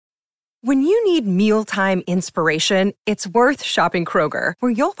When you need mealtime inspiration, it's worth shopping Kroger,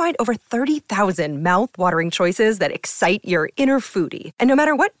 where you'll find over 30,000 mouth-watering choices that excite your inner foodie. And no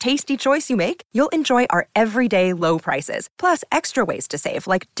matter what tasty choice you make, you'll enjoy our everyday low prices, plus extra ways to save,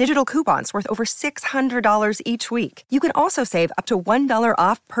 like digital coupons worth over $600 each week. You can also save up to $1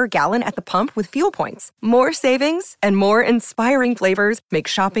 off per gallon at the pump with fuel points. More savings and more inspiring flavors make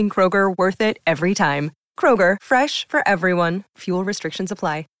shopping Kroger worth it every time. Kroger, fresh for everyone. Fuel restrictions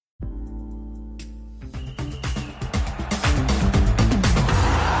apply.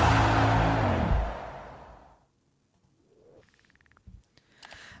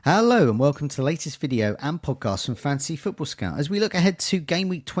 Hello and welcome to the latest video and podcast from Fantasy Football Scout as we look ahead to Game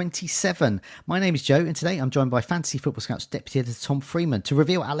Week 27. My name is Joe and today I'm joined by Fantasy Football Scout's Deputy Editor Tom Freeman to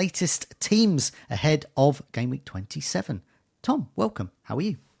reveal our latest teams ahead of Game Week 27. Tom, welcome. How are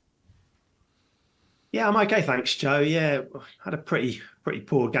you? Yeah, I'm okay, thanks, Joe. Yeah, had a pretty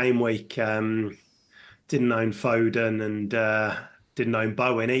poor game week. Didn't own Foden and didn't own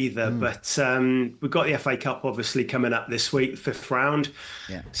Bowen either. But we've got the FA Cup obviously coming up this week, the 5th round.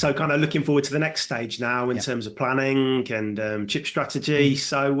 Yeah. So kind of looking forward to the next stage now in terms of planning and chip strategy.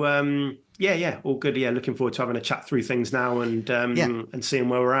 So yeah, all good. Yeah, looking forward to having a chat through things now and seeing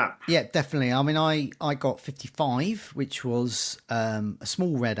where we're at. Yeah, definitely. I mean, I got 55, which was a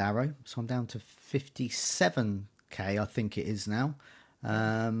small red arrow. So I'm down to 57k, I think it is now.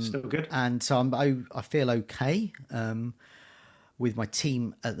 Still good. And so I feel okay with my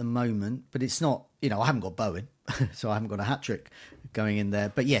team at the moment, but it's not, I haven't got Bowen, so I haven't got a hat-trick going in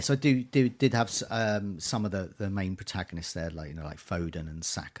there. But yes, I did have some of the main protagonists there, like Foden and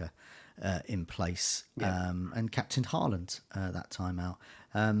Saka in place, and Captain Haaland that time out.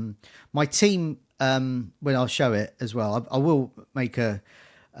 My team, when I'll show it as well, I will make I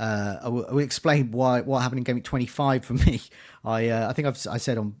will explain what happened in Game Week 25 for me. I think I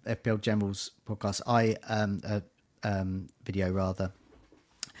said on FPL General's podcast, video rather,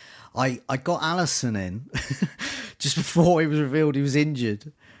 I got Alisson in just before it was revealed he was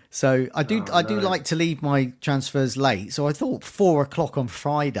injured. So I do like to leave my transfers late. So I thought 4:00 on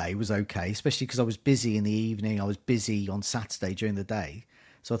Friday was okay, especially because I was busy in the evening. I was busy on Saturday during the day.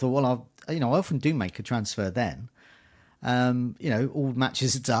 So I thought, well, I often do make a transfer then. All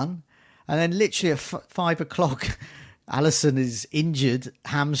matches are done. And then literally at 5:00, Alisson is injured,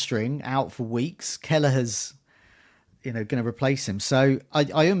 hamstring, out for weeks. Kelleher's going to replace him. So I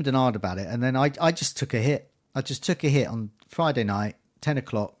ummed and ahed about it. And then I just took a hit. I just took a hit on Friday night,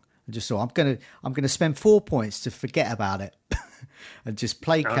 10:00. I just thought, I'm going to spend 4 points to forget about it and just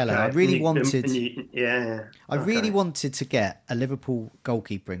play Kelleher. I really wanted to get a Liverpool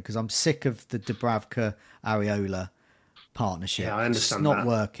goalkeeper in because I'm sick of the Dubravka-Areola partnership. Yeah, I understand. It's not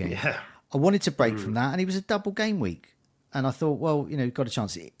working. Yeah. I wanted to break from that, and it was a double game week. And I thought, well, got a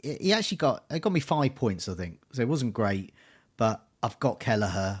chance. He actually got me 5 points, I think. So it wasn't great, but I've got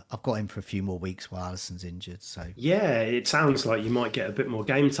Kelleher. I've got him for a few more weeks while Alisson's injured. So yeah, it sounds like you might get a bit more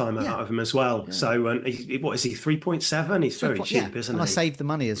game time out of him as well. Yeah. So what is he? 3.7? He's very cheap, isn't he? And I saved the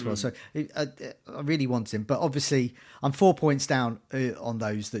money as well. So I really wanted him, but obviously I'm 4 points down on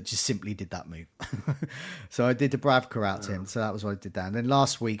those that just simply did that move. So I did Dubravka out to him. So that was what I did. And then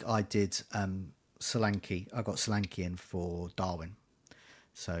last week I did Solanke. I got Solanke in for Darwin.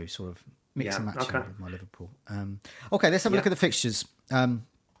 So sort of mix and match with my Liverpool. Okay, let's have a look at the fixtures.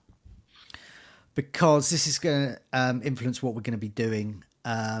 Because this is going to influence what we're going to be doing.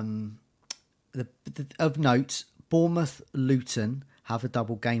 Of note, Bournemouth, Luton have a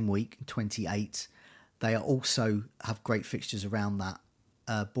double game week, 28. They also have great fixtures around that.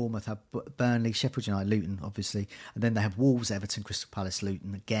 Bournemouth have Burnley, Sheffield United, Luton, obviously. And then they have Wolves, Everton, Crystal Palace,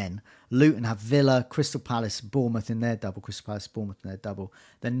 Luton again. Luton have Villa, Crystal Palace, Bournemouth in their double. Crystal Palace, Bournemouth in their double.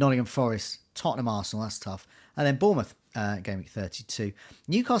 Then Nottingham Forest, Tottenham, Arsenal, that's tough. And then Bournemouth, game week 32.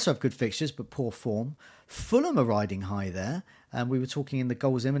 Newcastle have good fixtures, but poor form. Fulham are riding high there. And we were talking in the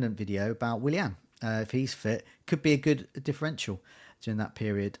Goals Imminent video about Willian. If he's fit, could be a good differential during that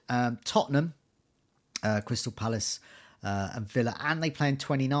period. Tottenham, Crystal Palace, and Villa, and they play in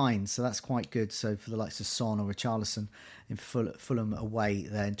 29, so that's quite good. So for the likes of Son or Richarlison in Fulham away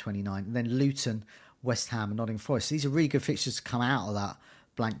there in 29, and then Luton, West Ham, and Nottingham Forest. So these are really good fixtures to come out of that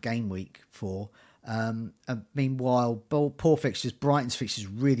blank game week for. And meanwhile, poor fixtures, Brighton's fixtures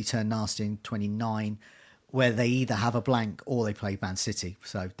really turn nasty in 29, where they either have a blank or they play Man City.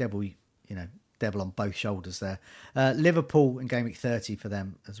 So devil on both shoulders there. Liverpool in game week 30 for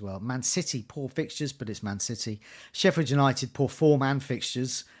them as well. Man City, poor fixtures, but it's Man City. Sheffield United, poor form and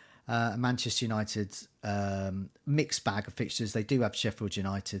fixtures. Manchester United, mixed bag of fixtures. They do have Sheffield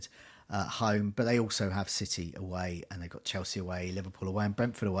United home, but they also have City away, and they've got Chelsea away, Liverpool away, and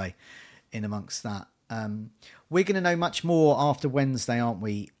Brentford away in amongst that. We're going to know much more after Wednesday, aren't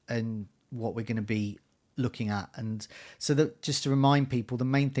we? And what we're going to be looking at. And so that, just to remind people, the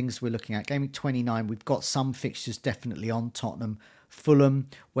main things we're looking at, game week 29, we've got some fixtures definitely on: Tottenham, Fulham,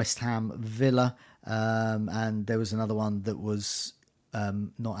 West Ham, Villa, and there was another one that was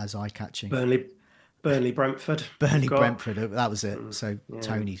not as eye-catching. Brentford. Brentford, that was it. So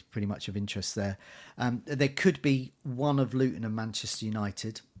Tony's pretty much of interest there. There could be one of Luton and Manchester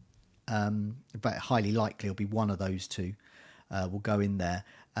United, but highly likely it'll be one of those two will go in there.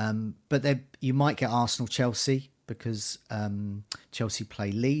 But you might get Arsenal-Chelsea because Chelsea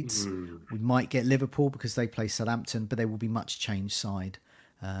play Leeds. We might get Liverpool because they play Southampton, but they will be much changed side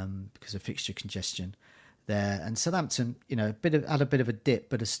because of fixture congestion there. And Southampton, had a bit of a dip,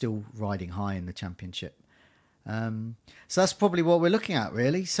 but are still riding high in the Championship. So that's probably what we're looking at,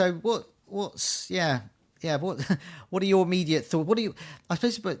 really. So what are your immediate thoughts? I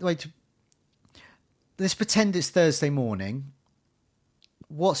suppose, but wait, let's pretend it's Thursday morning.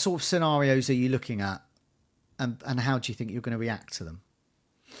 What sort of scenarios are you looking at, and how do you think you're going to react to them?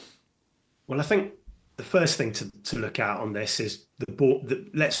 Well, I think the first thing to look at on this is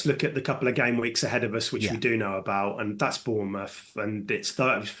let's look at the couple of game weeks ahead of us, which we do know about, and that's Bournemouth, and it's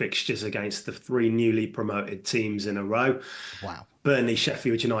those fixtures against the 3 newly promoted teams in a row. Wow. Burnley,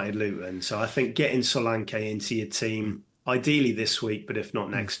 Sheffield United, Luton. So I think getting Solanke into your team, ideally this week, but if not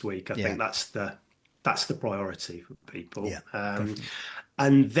next week, I think that's the priority for people. Yeah,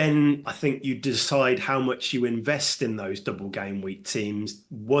 and then I think you decide how much you invest in those double game week teams,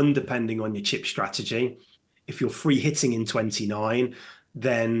 one depending on your chip strategy. If you're free hitting in 29,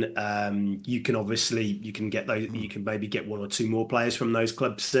 then you can get those. You can maybe get 1 or 2 more players from those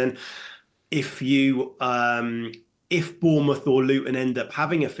clubs in. If Bournemouth or Luton end up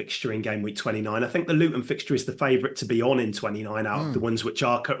having a fixture in game week 29, I think the Luton fixture is the favourite to be on in 29 out of the ones which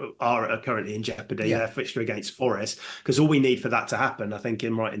are currently in jeopardy. Their fixture against Forest, because all we need for that to happen, I think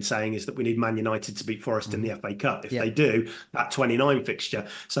I'm right in saying, is that we need Man United to beat Forest in the FA Cup. If they do, that 29 fixture.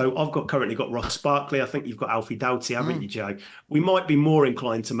 So I've currently got Ross Barkley. I think you've got Alfie Doughty, haven't you, Joe? We might be more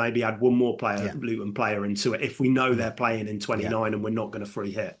inclined to maybe add one more Luton player into it if we know they're playing in 29 and we're not going to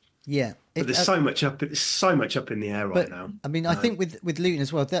free hit. Yeah, but there's so much up in the air right now. I mean, I think with Luton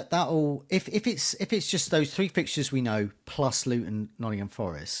as well, that'll if it's just those 3 fixtures we know plus Luton, Nottingham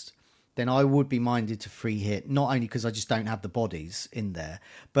Forest, then I would be minded to free hit. Not only because I just don't have the bodies in there,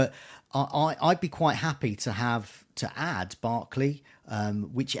 but I'd be quite happy to add Barkley,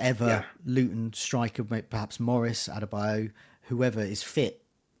 whichever Luton striker, perhaps Morris, Adebayo, whoever is fit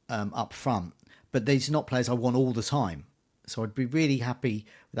up front. But these are not players I want all the time. So I'd be really happy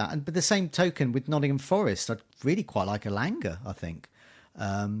with that. And but the same token with Nottingham Forest, I'd really quite like Elanga, I think.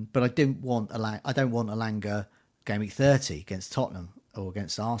 But I don't want Elanga game week 30 against Tottenham or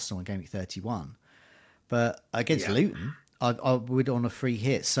against Arsenal in game week 31. But against Luton, I would on a free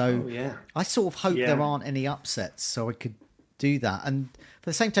hit. So I sort of hope there aren't any upsets so I could do that. And for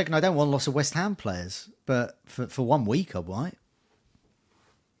the same token, I don't want lots of West Ham players. But for 1 week, I might.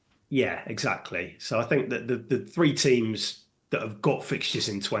 Yeah, exactly. So I think that the 3 teams that have got fixtures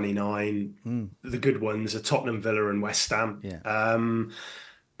in 29, the good ones are Tottenham, Villa and West Ham. Yeah.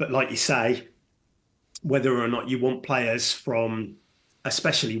 But like you say, whether or not you want players from,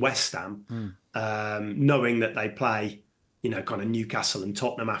 especially West Ham, knowing that they play, kind of Newcastle and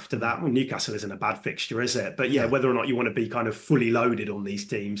Tottenham after that. Well, Newcastle isn't a bad fixture, is it? But whether or not you want to be kind of fully loaded on these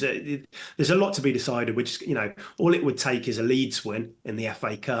teams, there's a lot to be decided. Which all it would take is a Leeds win in the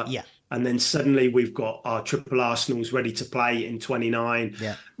FA Cup. Yeah. And then suddenly we've got our triple Arsenals ready to play in 29.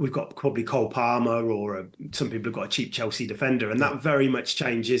 Yeah. We've got probably Cole Palmer or some people have got a cheap Chelsea defender. And that very much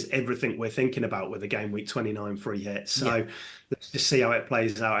changes everything we're thinking about with a game week 29 free hit. So let's just see how it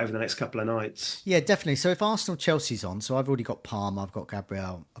plays out over the next couple of nights. Yeah, definitely. So if Arsenal-Chelsea's on, so I've already got Palmer, I've got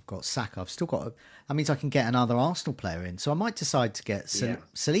Gabriel, I've got Saka. I've still got... that means I can get another Arsenal player in. So I might decide to get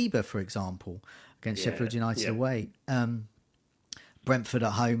Saliba, for example, against Sheffield United away. Brentford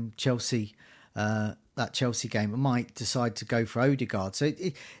at home, Chelsea, that Chelsea game, I might decide to go for Odegaard. So,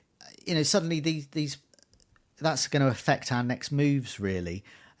 suddenly these that's going to affect our next moves, really.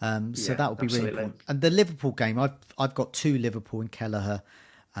 So that will be really important. And the Liverpool game, I've got 2 Liverpool in Kelleher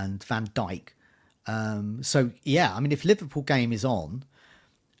and Van Dijk. If Liverpool game is on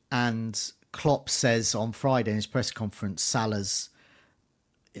and Klopp says on Friday in his press conference, Salah's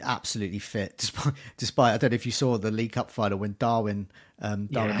absolutely fit, despite I don't know if you saw the League Cup final when Darwin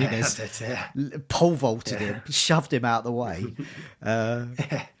Nunes pole vaulted him, shoved him out the way, and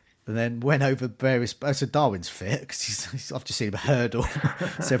then went over various. So Darwin's fit because I've just seen him hurdle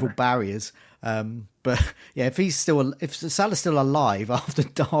several barriers. But yeah, if Salah's still alive after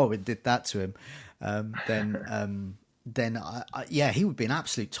Darwin did that to him, then yeah, he would be an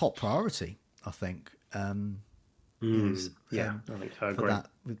absolute top priority, I think. I think I agree. For that,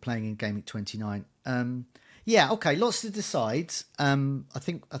 with playing in game week 29. Yeah, okay, lots to decide. I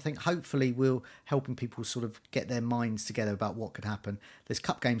think hopefully we're helping people sort of get their minds together about what could happen. There's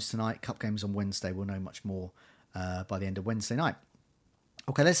cup games tonight, cup games on Wednesday. We'll know much more by the end of Wednesday night.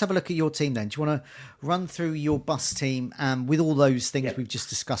 Okay, let's have a look at your team then. Do you want to run through your bus team with all those things we've just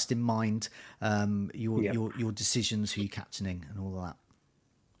discussed in mind, your decisions, who you're captaining and all of that?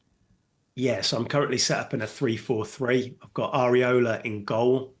 Yeah, so I'm currently set up in a 3-4-3. I've got Areola in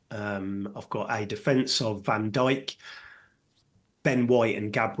goal. I've got a defence of Van Dijk, Ben White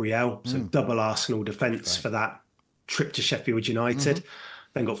and Gabriel. So double Arsenal defence for that trip to Sheffield United.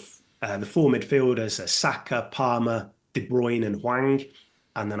 Then got the four midfielders, Saka, Palmer, De Bruyne and Hwang.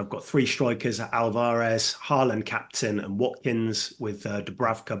 And then I've got three strikers, Alvarez, Haaland captain and Watkins, with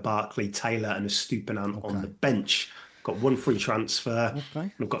Dubravka, Barkley, Taylor and Estupiñán on the bench. Got one free transfer.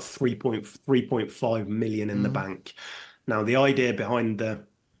 And I've got 3.5 million in the bank. Now, the idea behind the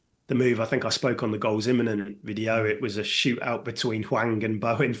move, I think I spoke on the Goals Imminent video. It was a shootout between Hwang and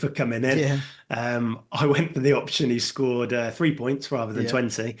Bowen for coming in. I went for the option. He scored 3 points rather than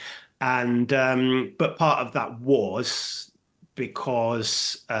 20. And but part of that was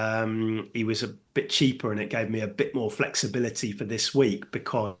because he was a bit cheaper and it gave me a bit more flexibility for this week,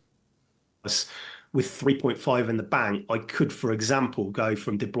 because with 3.5 in the bank, I could, for example, go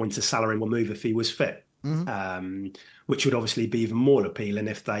from De Bruyne to Salah in one move if he was fit, which would obviously be even more appealing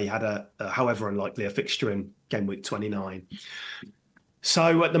if they had a however unlikely a fixture in game week 29.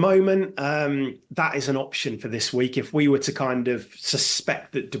 So at the moment, that is an option for this week. If we were to kind of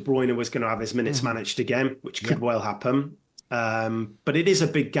suspect that De Bruyne was going to have his minutes managed again, which could well happen, but it is a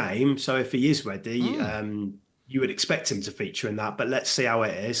big game. So if he is ready, you would expect him to feature in that. But let's see how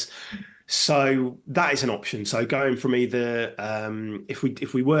it is. So that is an option. So going from either, if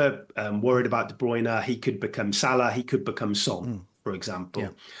we were worried about De Bruyne, he could become Salah, he could become Son, for example.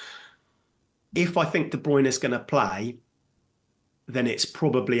 If I think De Bruyne is going to play, then it's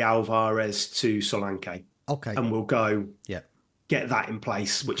probably Alvarez to Solanke. Okay. And we'll go get that in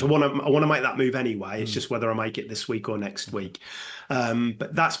place, which I want to make that move anyway. It's just whether I make it this week or next week.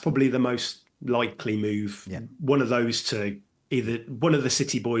 But that's probably the most likely move. One of those two. Either one of the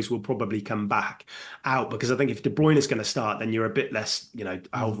City boys will probably come back out, because I think if De Bruyne is going to start, then you're a bit less,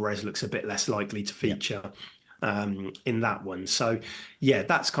 Alvarez looks a bit less likely to feature in that one. So, yeah,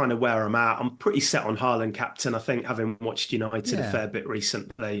 that's kind of where I'm at. I'm pretty set on Haaland captain. I think, having watched United a fair bit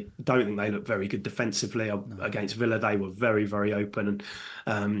recently, don't think they look very good defensively. Against Villa, they were very, very open,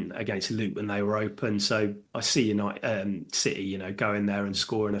 and against Luton, they were open. So I see City, going there and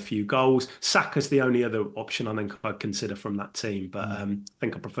scoring a few goals. Saka's the only other option I think I'd consider from that team, but I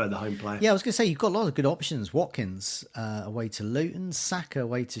think I prefer the home player. Yeah, I was going to say, you've got a lot of good options. Watkins away to Luton, Saka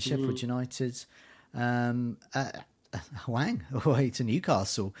away to Sheffield United. Hwang away to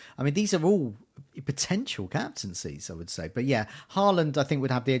Newcastle. I mean, these are all potential captaincies, I would say. But yeah, Haaland, I think,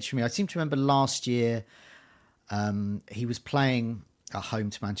 would have the edge for me. I seem to remember last year he was playing at home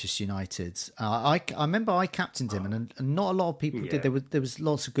to Manchester United. I remember I captained him, and not a lot of people did. There was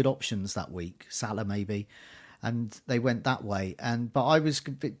lots of good options that week. Salah maybe, and they went that way. But I was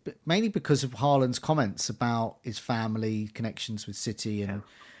mainly because of Haaland's comments about his family connections with City, and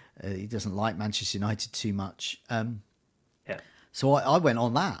he doesn't like Manchester United too much. So I went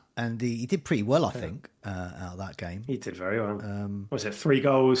on that, and he did pretty well, I think, out of that game. He did very well. Was it 3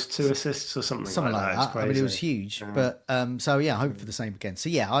 goals, 2 assists, or something like that? It's crazy. I mean, it was huge. But so yeah, I hope for the same again. So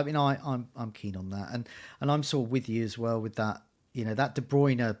yeah, I mean, I'm keen on that, and I'm sort of with you as well with that. That De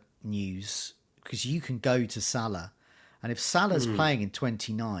Bruyne news, because you can go to Salah, and if Salah's playing in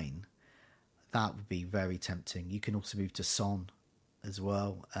 29, that would be very tempting. You can also move to Son as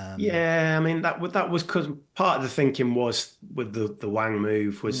well. I mean, that was because part of the thinking was with the Hwang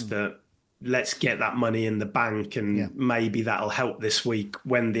move was that let's get that money in the bank, and maybe that'll help this week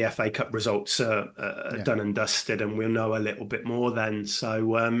when the FA Cup results are done and dusted, and we'll know a little bit more then.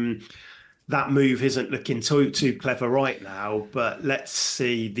 So that move isn't looking too clever right now, but let's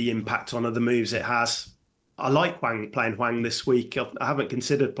see the impact on other moves it has. I like playing Hwang this week. I haven't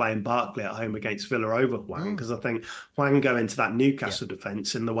considered playing Barkley at home against Villa over Hwang, because I think Hwang going into that Newcastle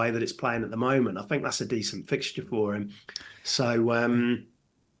defence in the way that it's playing at the moment, I think that's a decent fixture for him. So,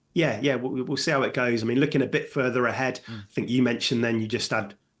 we'll see how it goes. I mean, looking a bit further ahead, I think you mentioned then you just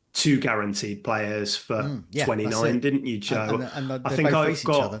had 2 guaranteed players for 29, didn't you, Joe? And I think I've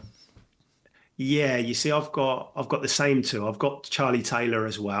got. Yeah, you see, I've got the same 2. I've got Charlie Taylor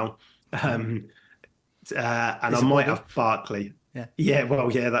as well. Um, and I Is it might Bobby? have Barkley. Yeah. Yeah,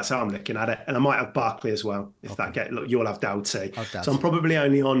 well, yeah, that's how I'm looking at it. And I might have Barkley as well. If that Okay. get look, you'll have Doughty. I'll So doubt I'm it. probably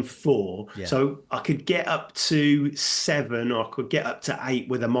only on 4. Yeah. So I could get up to 7, or I could get up to 8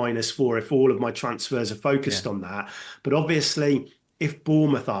 with a -4 if all of my transfers are Yeah. focused on that. But obviously, if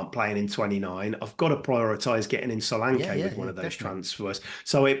Bournemouth aren't playing in 29, I've got to prioritise getting in Yeah. Solanke Yeah. with one Yeah. of those Definitely. transfers.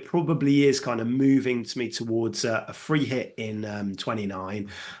 So it probably is kind of moving to me towards a free hit in 29.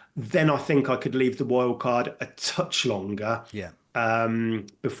 Then I think I could leave the wild card a touch longer Yeah.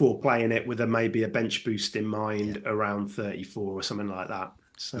 before playing it with maybe a bench boost in Yeah. mind around 34 or something like that.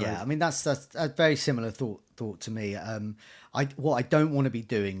 So Yeah, I mean that's a very similar thought to me. What I don't want to be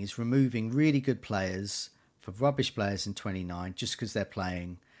doing is removing really good players for rubbish players in 29 just because they're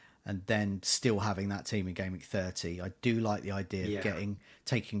playing, and then still having that team in game week 30. I do like the idea yeah, of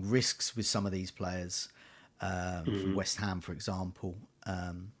taking risks with some of these players, from West Ham, for example,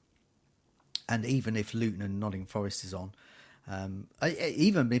 and even if Luton and Nottingham Forest is on.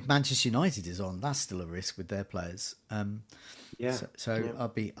 Even if Manchester United is on, that's still a risk with their players. yeah, So yeah. I'll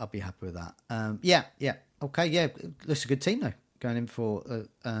be happy with that. Yeah, okay, yeah. Looks a good team though. Going in for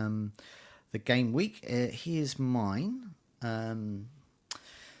the game week. Here's mine.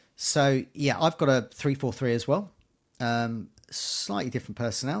 So yeah, I've got a 3-4-3 as well. Slightly different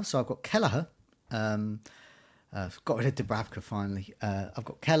personnel. So I've got Kelleher. I've got rid of Dubravka finally. I've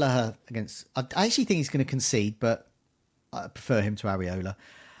got Kelleher against. I actually think he's going to concede, but I prefer him to Areola.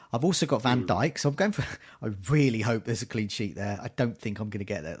 I've also got Van Dijk, so I'm going for. I really hope there's a clean sheet there. I don't think I'm going to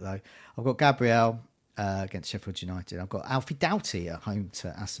get that though. I've got Gabriel against Sheffield United. I've got Alfie Doughty at home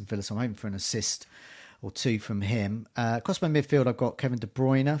to Aston Villa, so I'm hoping for an assist or 2 from him. Across my midfield, I've got Kevin De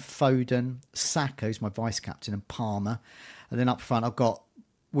Bruyne, Foden, Saka, who's my vice captain, and Palmer. And then up front, I've got,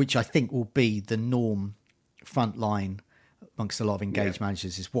 which I think will be the norm front line amongst a lot of engaged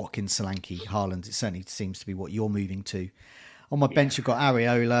managers, is Watkins, Solanke, Haaland. It certainly seems to be what you're moving to. On my bench, I've got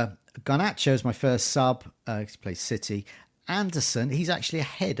Areola. Garnacho is my first sub. He plays City. Anderson, he's actually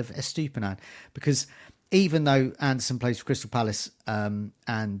ahead of Estupinan, because even though Anderson plays for Crystal Palace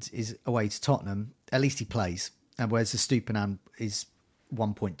and is away to Tottenham, at least he plays. And whereas Estupinan is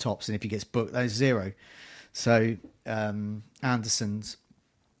 1 point tops, and if he gets booked, there's 0. So Anderson's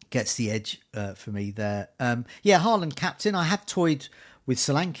gets the edge for me there. Haaland captain. I have toyed with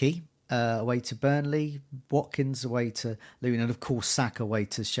Solanke away to Burnley, Watkins away to Luton, and of course Saka away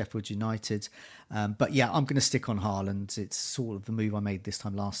to Sheffield United. But yeah, I'm going to stick on Haaland. It's sort of the move I made this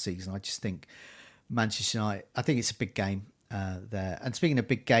time last season. I just think Manchester United, I think it's a big game there. And speaking of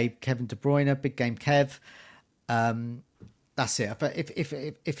big game, Kevin De Bruyne, big game Kev. That's it. But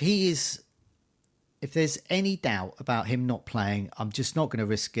if he is, if there's any doubt about him not playing, I'm just not going to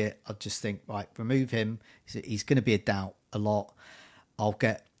risk it. I'll just think, right, remove him. He's going to be a doubt a lot. I'll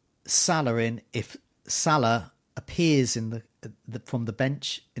get Salah in if Salah appears in the from the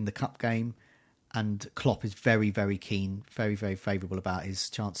bench in the cup game, and Klopp is very, very keen, very, very favourable about his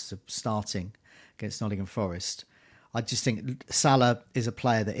chances of starting against Nottingham Forest. I just think Salah is a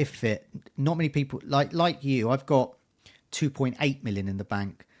player that, if fit, not many people like you. I've got 2.8 million in the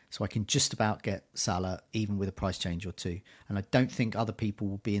bank, so I can just about get Salah even with a price change or 2. And I don't think other people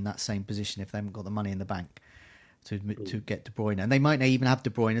will be in that same position if they haven't got the money in the bank to get De Bruyne, and they might not even have De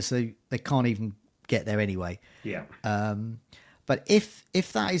Bruyne, so they can't even get there anyway. Yeah. But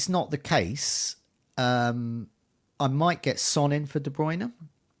if that is not the case, I might get Son in for De Bruyne,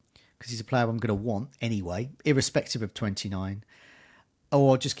 because he's a player I'm going to want anyway, irrespective of 29,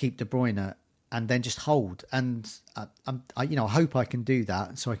 or just keep De Bruyne and then just hold. And I hope I can do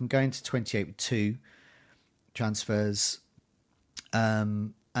that, so I can go into 28 with 2 transfers.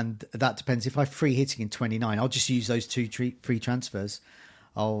 And that depends. If I'm free hitting in 29, I'll just use those 2 free transfers.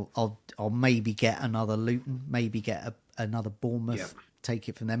 I'll maybe get another Luton, maybe get another Bournemouth, take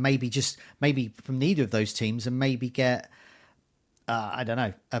it from there. Maybe from neither of those teams, and maybe get I don't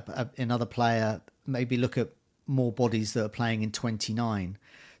know, another player. Maybe look at more bodies that are playing in 29.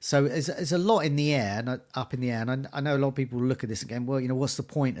 So there's a lot in the air and up in the air. And I know a lot of people look at this again. Well, what's the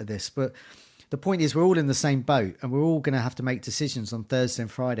point of this? But the point is, we're all in the same boat, and we're all going to have to make decisions on Thursday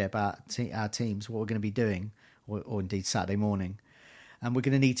and Friday about our teams, what we're going to be doing, or indeed Saturday morning. And we're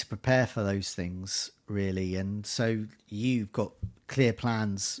going to need to prepare for those things, really. And so you've got clear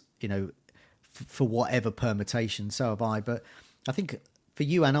plans, for whatever permutation. So have I. But I think for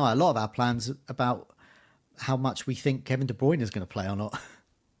you and I, a lot of our plans about how much we think Kevin De Bruyne is going to play or not.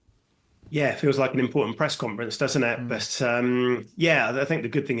 Yeah, it feels like an important press conference, doesn't it? But I think the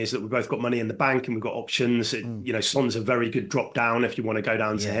good thing is that we've both got money in the bank and we've got options. Son's a very good drop down if you want to go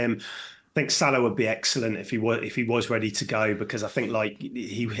down to him. think Salah would be excellent if he was ready to go, because I think I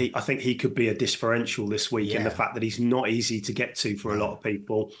think he could be a differential this week in the Yeah. fact that he's not easy to get to for a lot of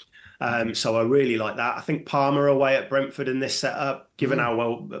people. So I really like that. I think Palmer away at Brentford in this setup, given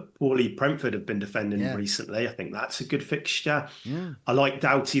how poorly Brentford have been defending recently, I think that's a good fixture. I like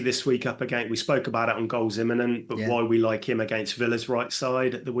Doughty this week up against. We spoke about it on Goals Imminent, but why we like him against Villa's right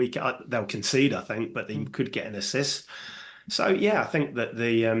side at the week, they'll concede, I think, but he could get an assist. So yeah, I think that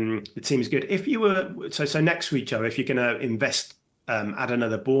the team is good. If you were so next week, Joe, if you're going to invest, add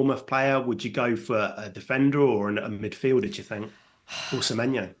another Bournemouth player, would you go for a defender or a midfielder? Do you think, or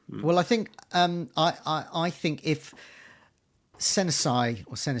Semenyo? Well, I think I think if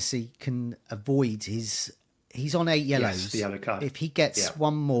Senesi can avoid he's on 8 yellows. Yes, the yellow card. If he gets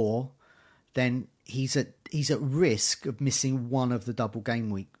one more, then he's at risk of missing one of the double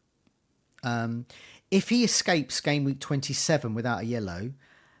game week. If he escapes game week 27 without a yellow,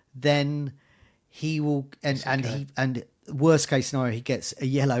 then he will, and worst case scenario, he gets a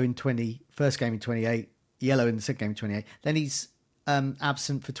yellow in first game in 28, yellow in the second game in 28. Then he's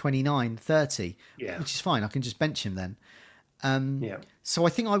absent for 29, 30, which is fine. I can just bench him then. So I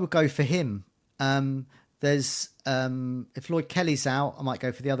think I would go for him. There's if Lloyd Kelly's out, I might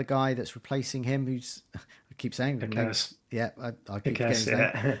go for the other guy that's replacing him. Who's I keep saying, I keep getting his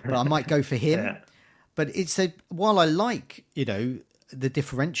name, but I might go for him. Yeah. But while I like the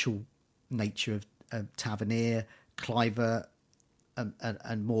differential nature of Tavernier, Cliver,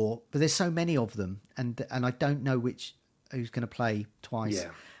 and more, but there's so many of them, and I don't know who's going to play twice.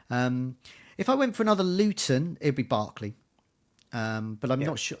 Yeah. If I went for another Luton, it'd be Barkley, but I'm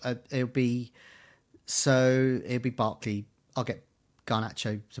not sure. It'll be Barkley. I'll get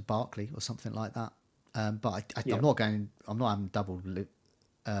Garnacho to Barkley or something like that. But I'm not having double.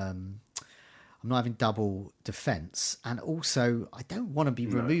 I'm not having double defence, and also I don't want to be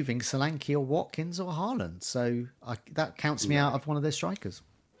removing Solanke or Watkins or Haaland, so that counts me out of one of their strikers.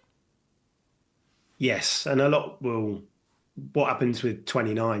 Yes, and a lot will. What happens with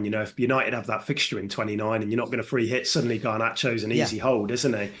 29? If United have that fixture in 29 and you're not going to free hit, suddenly Garnacho's an easy hold,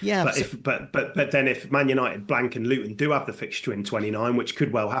 isn't he? Yeah. But then if Man United, Blank and Luton do have the fixture in 29, which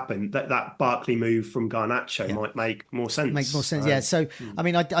could well happen, that Barkley move from Garnacho might make more sense. Make more sense, yeah. So, I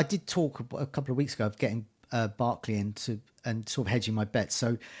mean, I did talk a couple of weeks ago of getting Barkley into and sort of hedging my bets.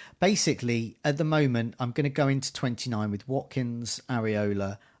 So basically, at the moment, I'm going to go into 29 with Watkins,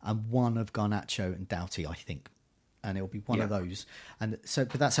 Areola, and one of Garnacho and Doughty, I think. And it'll be one of those. And so,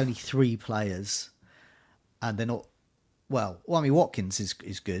 but that's only 3 players. And they're not, well, I mean, Watkins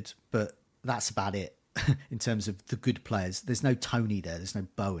is good, but that's about it in terms of the good players. There's no Tony there. There's no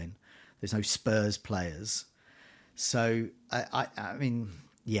Bowen. There's no Spurs players. So, I mean,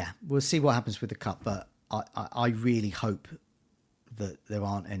 we'll see what happens with the cup, but I really hope that there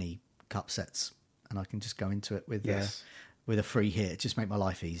aren't any cup sets and I can just go into it with a free hit. Just make my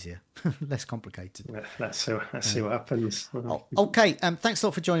life easier, less complicated. Let's see what happens. Okay, thanks a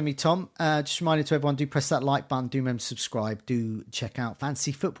lot for joining me, Tom. Just a reminder to everyone, do press that like button, do remember to subscribe, do check out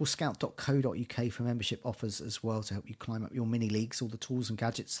fantasyfootballscout.co.uk for membership offers as well to help you climb up your mini leagues, all the tools and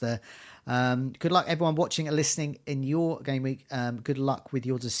gadgets there. Good luck everyone watching and listening in your game week. Good luck with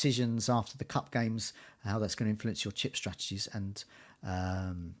your decisions after the cup games, how that's going to influence your chip strategies and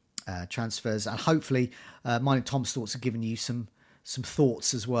transfers, and hopefully mine and Tom's thoughts have given you some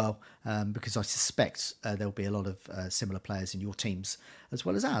thoughts as well, because I suspect there'll be a lot of similar players in your teams as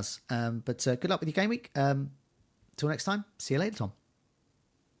well as ours. But good luck with your game week. Till next time, see you later, Tom.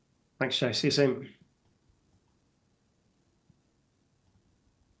 Thanks, Joe. See you soon.